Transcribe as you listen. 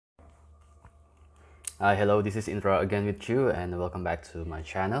Hello, this is Indra again with you, and welcome back to my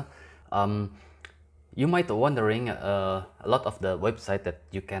channel. Um, you might be wondering a lot of the website that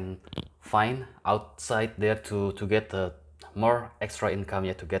you can find outside there to get more extra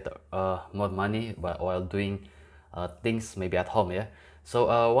income, to get more money while doing things maybe at home,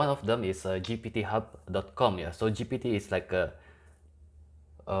 So one of them is GPTHub.com, So GPT is like a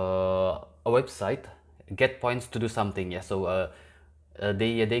website get points to do something, so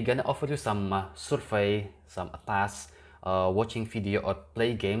they gonna offer you some survey, some tasks, watching video or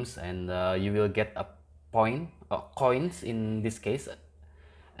play games, and you will get a point coins in this case,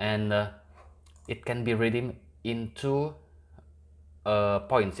 and it can be redeemed into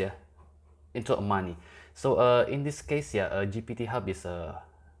points, into money. So in this case, GPT Hub is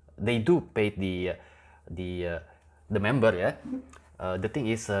they do pay the the member, the thing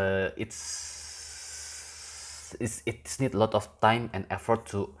is it's need a lot of time and effort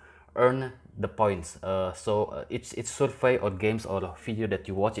to earn the points. So each survey or games or video that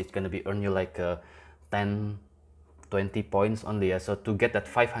you watch, it's gonna be earn you like 10 20 points only, so to get that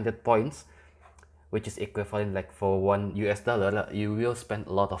 500 points, which is equivalent like for $1, you will spend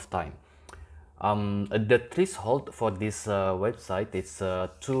a lot of time. The threshold for this website is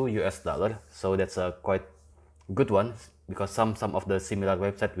 $2, so that's a quite good one, because some of the similar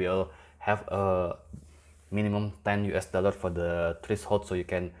website will have a minimum $10 for the threshold, so you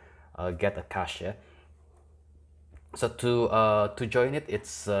can get a cash, So to join it,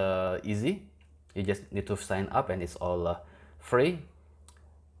 it's easy. You just need to sign up, and it's all free.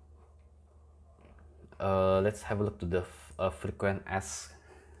 Let's have a look to the frequent asked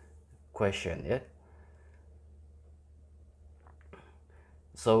question,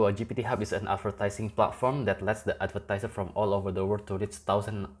 So GPT Hub is an advertising platform that lets the advertiser from all over the world to reach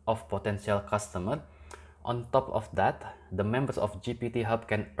thousands of potential customers. On top of that, the members of GPT Hub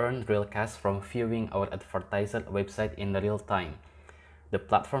can earn real cash from viewing our advertiser website in real time. The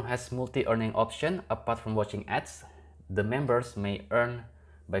platform has multi-earning options. Apart from watching ads, the members may earn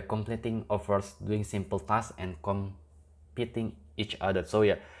by completing offers, doing simple tasks, and competing each other. So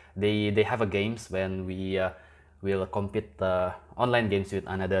they have a games when we will compete online games with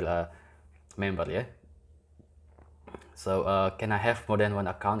another member, So can I have more than one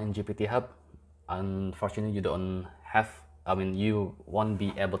account in GPT Hub? Unfortunately, you don't have, you won't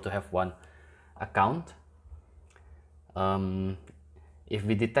be able to have one account. If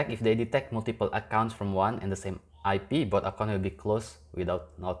they detect multiple accounts from one and the same IP, both accounts will be closed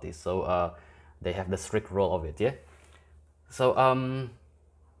without notice. So they have the strict rule of it, So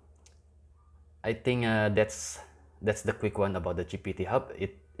I think that's the quick one about the GPT Hub.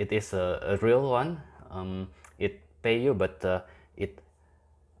 It is a real one. It pay you, but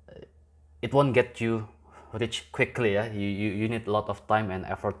it won't get you rich quickly. You need a lot of time and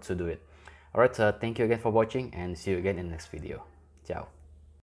effort to do it. Alright, so thank you again for watching, and see you again in the next video. Ciao.